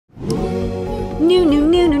New, new,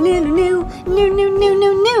 new, new, new, new, new, new, new,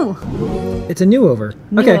 new, new. It's a new over.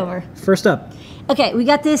 New Okay, over. first up. Okay, we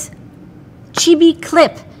got this Chibi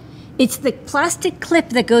Clip. It's the plastic clip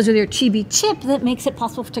that goes with your Chibi chip that makes it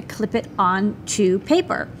possible to clip it onto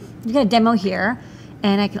paper. You got a demo here,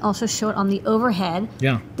 and I can also show it on the overhead.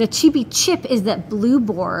 Yeah. The Chibi chip is that blue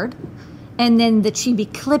board, and then the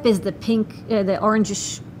Chibi Clip is the pink, the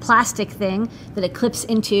orangish plastic thing that it clips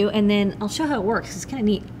into, and then I'll show how it works. It's kind of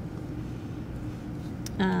neat.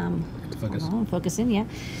 Focus. Hold on, focus in, yeah.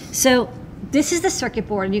 So this is the circuit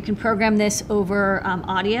board, and you can program this over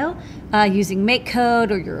audio using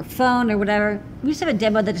MakeCode or your phone or whatever. We just have a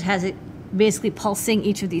demo that has it basically pulsing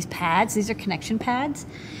each of these pads. These are connection pads.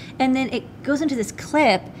 And then it goes into this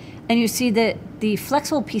clip, and you see that the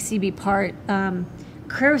flexible PCB part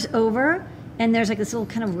curves over, and there's like this little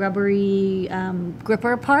kind of rubbery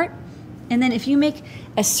gripper part. And then if you make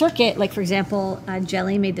a circuit, like for example,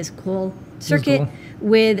 Jelly made this cool circuit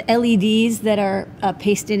with LEDs that are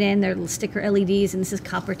pasted in, they're little sticker LEDs, and this is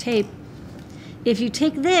copper tape. If you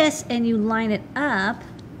take this and you line it up,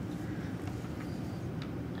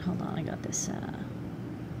 hold on, I got this.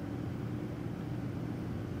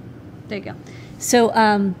 There you go. So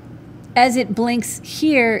as it blinks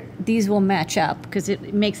here, these will match up because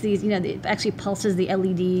it makes these, it actually pulses the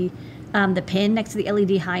LED, the pin next to the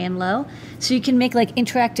LED high and low. So you can make like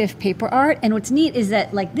interactive paper art. And what's neat is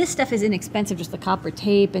that like this stuff is inexpensive, just the copper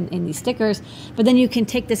tape and these stickers, but then you can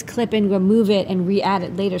take this clip and remove it and re-add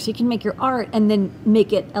it later. So you can make your art and then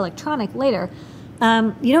make it electronic later.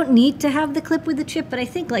 You don't need to have the clip with the chip, but I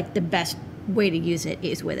think like the best way to use it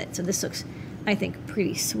is with it. So this looks, I think,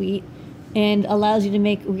 pretty sweet and allows you to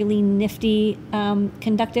make really nifty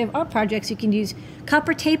conductive art projects. You can use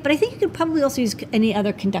copper tape, but I think you could probably also use any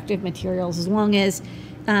other conductive materials as long as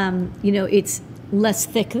it's less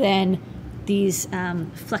thick than these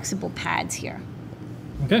flexible pads here.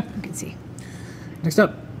 Okay. You can see. Next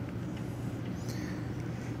up.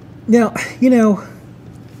 Now,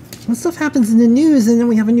 when stuff happens in the news and then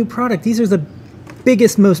we have a new product, these are the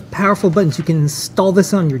biggest, most powerful buttons. You can install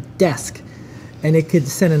this on your desk, and it could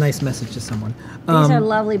send a nice message to someone. These are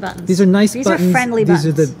lovely buttons. These are nice buttons. These are friendly buttons.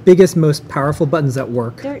 These are the biggest, most powerful buttons that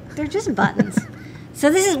work. They're just buttons. So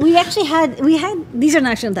this is, we had, these are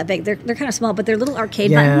not actually not that big. They're kind of small, but they're little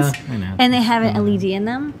arcade buttons. I know. And they have an LED in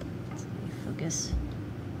them. Focus.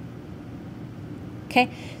 Okay,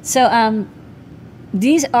 so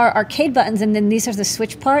these are arcade buttons, and then these are the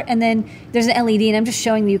switch part, and then there's an LED, and I'm just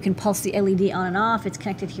showing you can pulse the LED on and off. It's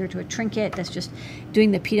connected here to a trinket that's just doing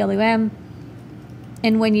the PWM.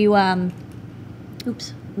 And when you,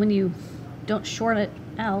 when you don't short it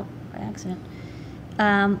out by accident,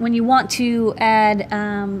 when you want to add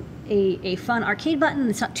a fun arcade button,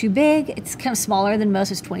 it's not too big. It's kind of smaller than most.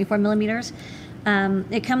 It's 24 millimeters.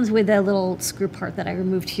 It comes with a little screw part that I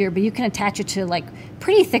removed here, but you can attach it to like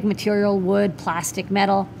pretty thick material, wood, plastic,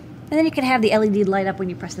 metal. And then you can have the LED light up when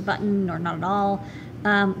you press the button or not at all.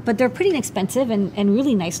 But they're pretty inexpensive and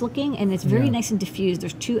really nice looking, and it's very nice and diffused.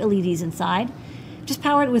 There's 2 LEDs inside. Just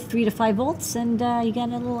power it with 3 to 5 volts, and you got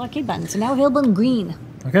a little arcade button. So now available in green.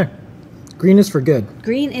 Okay. Green is for good.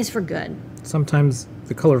 Green is for good. Sometimes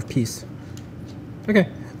the color of peace. Okay.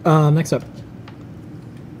 Next up.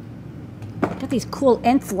 Got these cool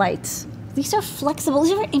Nth-Lights. These are flexible.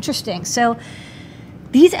 These are very interesting. So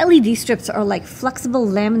these LED strips are like flexible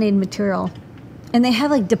laminated material, and they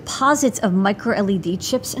have like deposits of micro LED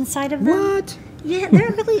chips inside of them. What? Yeah, they're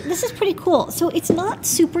really, this is pretty cool. So it's not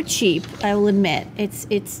super cheap, I will admit. It's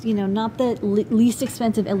not the least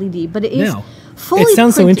expensive LED, but it is fully It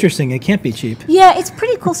sounds so printed. interesting. It can't be cheap. Yeah, it's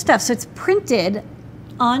pretty cool stuff. So it's printed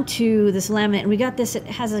onto this laminate, and we got this, it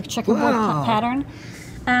has a checkerboard pattern.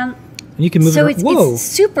 And you can move So it around. Whoa. it's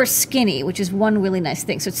super skinny, which is one really nice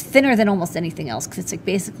thing. So it's thinner than almost anything else because it's like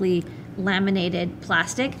basically laminated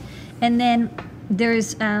plastic. And then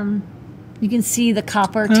there's, you can see the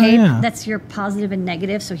copper tape. Yeah. That's your positive and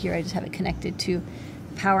negative. So here I just have it connected to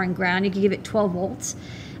power and ground. You can give it 12 volts.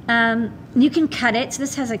 You can cut it. So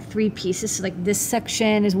this has like 3 pieces. So like this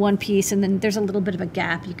section is 1 piece, and then there's a little bit of a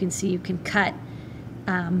gap. You can see you can cut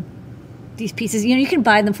these pieces. You can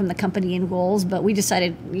buy them from the company in rolls, but we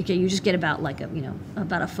decided, okay, you just get about like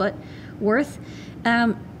about a foot worth.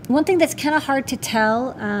 One thing that's kind of hard to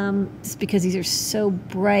tell, just because these are so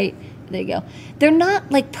bright. There you go. They're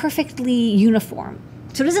not like perfectly uniform.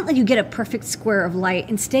 So it isn't like you get a perfect square of light.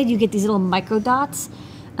 Instead, you get these little micro dots.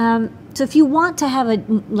 So if you want to have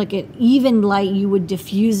an even light, you would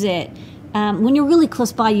diffuse it. When you're really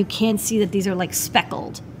close by, you can see that these are like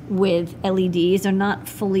speckled with LEDs. They're not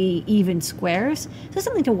fully even squares. So it's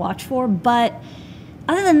something to watch for, but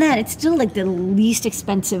Other than that, it's still like the least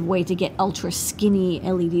expensive way to get ultra skinny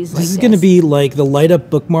LEDs. This is going to be like the light up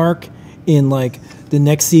bookmark in like the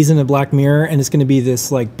next season of Black Mirror, and it's going to be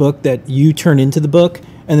this like book that you turn into the book,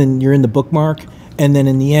 and then you're in the bookmark, and then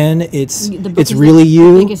in the end, it's really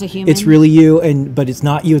you. Think it's a human. It's really you, but it's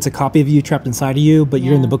not you. It's a copy of you trapped inside of you, but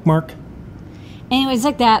you're in the bookmark. Anyways,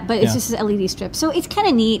 like that, but it's just an LED strip. So it's kind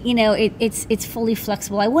of neat. You know, it's fully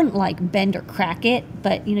flexible. I wouldn't like bend or crack it,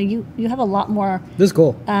 but you know, you have a lot more This is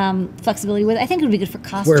cool. flexibility with it. I think it would be good for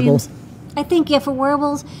costumes. Wearables. I think, yeah, for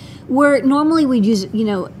wearables, where normally we'd use, you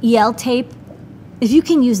know, EL tape. If you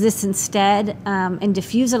can use this instead and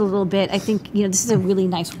diffuse it a little bit, I think, you know, this is a really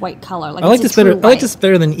nice white color. Like, I like this better. I like this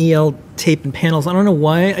better than EL tape and panels. I don't know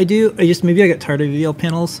why I do. Maybe I got tired of EL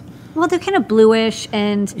panels. Well, they're kind of bluish,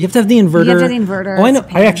 and you have to have the inverter. You have to have the inverter. Oh, I know.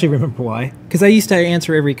 I actually remember why. Because I used to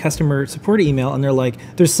answer every customer support email, and they're like,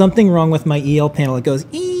 "There's something wrong with my EL panel." It goes,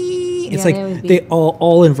 "ee." It's like they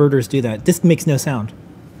all inverters do that. This makes no sound.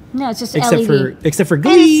 No, it's just except LED. for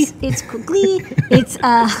Glee. It's Glee.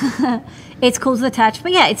 It's cool to the touch,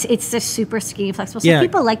 but yeah, it's just super skinny, flexible. So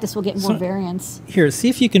people like this will get more variants. Here, see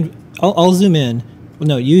if you can. I'll zoom in. Well,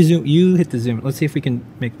 no, you zoom. You hit the zoom. Let's see if we can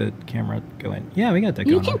make the camera go in. Yeah, we got that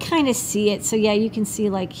going. You can kind of see it. So yeah, you can see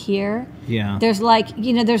like here. Yeah. There's like,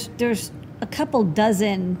 you know, there's a couple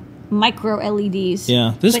dozen micro LEDs.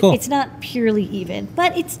 Yeah, this is cool. It's not purely even,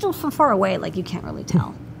 but it's still from far away. Like you can't really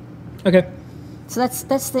tell. Okay. So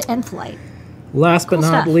that's the Nth-Light. Last but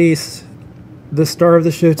not least, the star of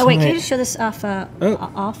the show tonight. Oh wait, can you just show this off?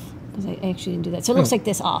 Off? Because I actually didn't do that. So it looks like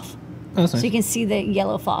this off. Oh, that's nice. So you can see the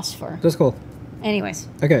yellow phosphor. That's cool. Anyways.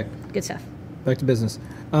 Okay. Good stuff. Back to business.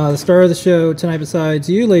 The star of the show tonight, besides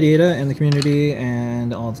you, Lady Ada, and the community,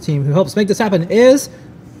 and all the team who helps make this happen, is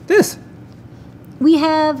this. We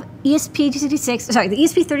have the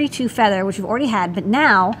ESP32 Feather, which we've already had, but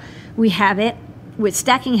now we have it with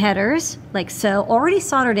stacking headers, like so, already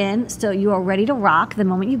soldered in, so you are ready to rock the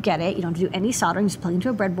moment you get it. You don't have to do any soldering, just plug into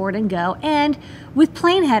a breadboard and go. And with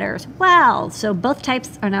plain headers, wow! So both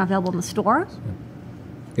types are now available in the store.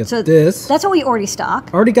 Get so this. That's what we already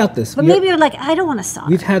stock. Already got this. But maybe you're like, I don't want to solder.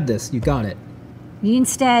 We've had this. You got it.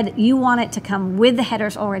 Instead, you want it to come with the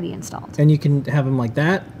headers already installed. And you can have them like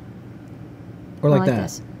that, or like that.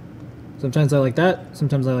 This. Sometimes I like that.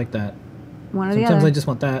 Sometimes I like that. One or the other. Sometimes I just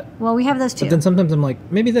want that. Well, we have those too. But then sometimes I'm like,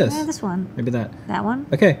 maybe this. Yeah, this one. Maybe that. That one.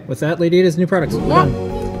 Okay, with that, Lady Ada's new products. We're done.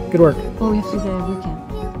 Good work. Well, we have to do the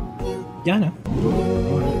recap. Yeah, I know.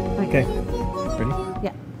 Okay. Ready?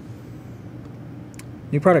 Yeah.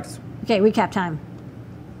 New products. Okay, recap time.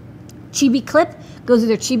 Chibi Clip goes with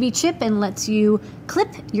your Chibi chip and lets you clip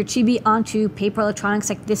your Chibi onto paper electronics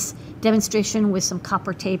like this demonstration with some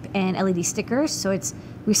copper tape and LED stickers, so it's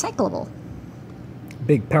recyclable.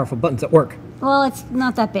 Big, powerful buttons at work. Well, it's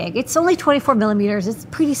not that big. It's only 24 millimeters. It's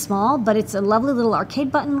pretty small, but it's a lovely little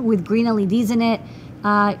arcade button with green LEDs in it.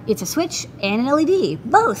 It's a switch and an LED,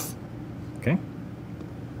 both. Okay.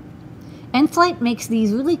 Nth-Light makes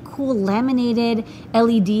these really cool laminated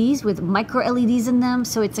LEDs with micro LEDs in them.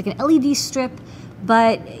 So it's like an LED strip,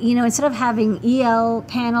 but you know, instead of having EL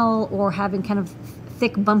panel or having kind of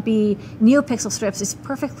thick, bumpy NeoPixel strips, it's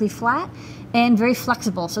perfectly flat and very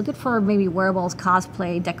flexible. So good for maybe wearables,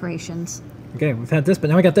 cosplay, decorations. Okay, we've had this, but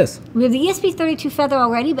now we got this. We have the ESP32 Feather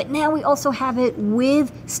already, but now we also have it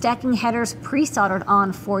with stacking headers pre-soldered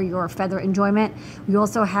on for your Feather enjoyment. We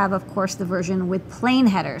also have, of course, the version with plain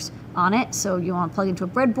headers on it. So you want to plug into a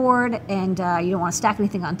breadboard and you don't want to stack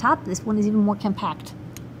anything on top. This one is even more compact.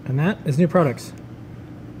 And that is new products.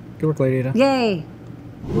 Good work, Lady Ada. Yay!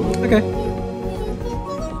 Okay.